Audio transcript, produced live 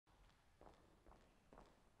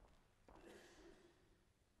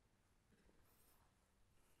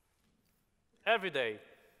Every day,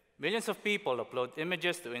 millions of people upload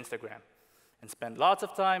images to Instagram and spend lots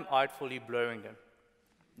of time artfully blurring them.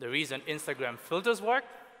 The reason Instagram filters work?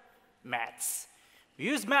 Mattes. We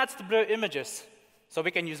use mattes to blur images, so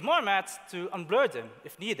we can use more mattes to unblur them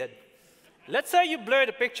if needed. Let's say you blurred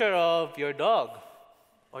a picture of your dog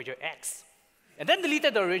or your ex, and then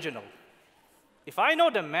deleted the original. If I know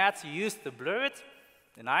the mattes you used to blur it,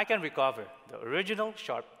 then I can recover the original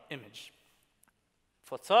sharp image.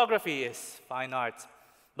 Photography is fine art,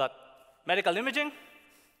 but medical imaging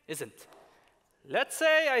isn't. Let's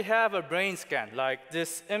say I have a brain scan, like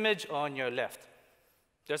this image on your left.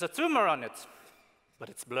 There's a tumor on it, but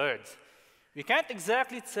it's blurred. We can't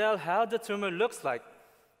exactly tell how the tumor looks like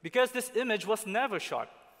because this image was never shot.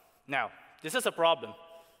 Now, this is a problem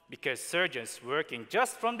because surgeons working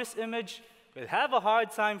just from this image will have a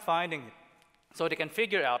hard time finding it, so they can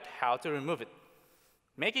figure out how to remove it.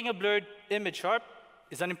 Making a blurred image sharp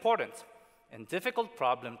is an important and difficult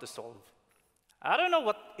problem to solve. I don't know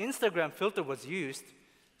what Instagram filter was used,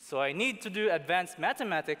 so I need to do advanced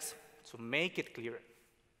mathematics to make it clearer.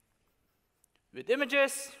 With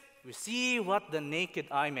images, we see what the naked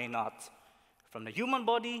eye may not, from the human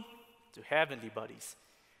body to heavenly bodies.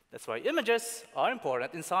 That's why images are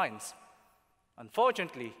important in science.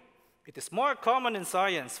 Unfortunately, it is more common in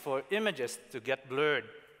science for images to get blurred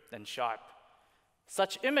than sharp.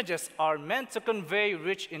 Such images are meant to convey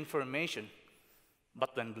rich information,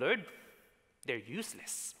 but when blurred, they're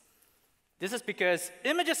useless. This is because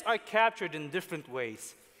images are captured in different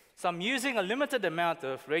ways, some using a limited amount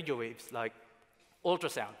of radio waves, like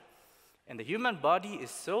ultrasound. And the human body is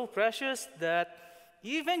so precious that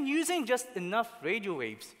even using just enough radio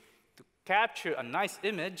waves to capture a nice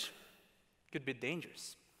image could be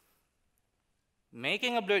dangerous.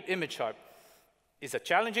 Making a blurred image sharp is a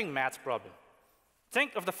challenging math problem.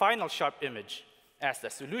 Think of the final sharp image as the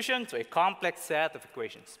solution to a complex set of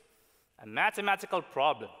equations. A mathematical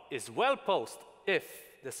problem is well posed if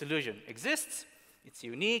the solution exists, it's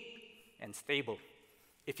unique, and stable.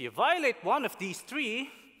 If you violate one of these three,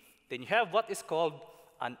 then you have what is called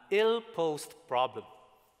an ill-posed problem.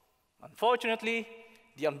 Unfortunately,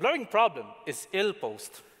 the unblurring problem is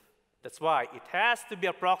ill-posed. That's why it has to be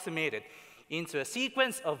approximated into a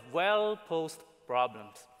sequence of well-posed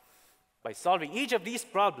problems. By solving each of these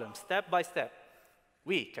problems step by step,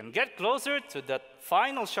 we can get closer to that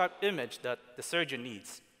final sharp image that the surgeon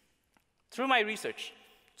needs. Through my research,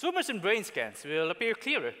 tumors in brain scans will appear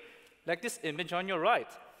clearer, like this image on your right.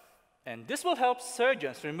 And this will help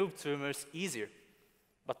surgeons remove tumors easier.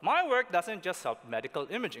 But my work doesn't just help medical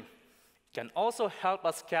imaging. It can also help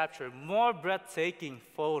us capture more breathtaking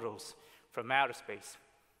photos from outer space.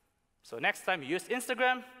 So next time you use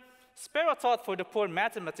Instagram, spare a thought for the poor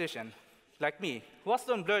mathematician like me who has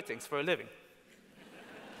to unblur things for a living.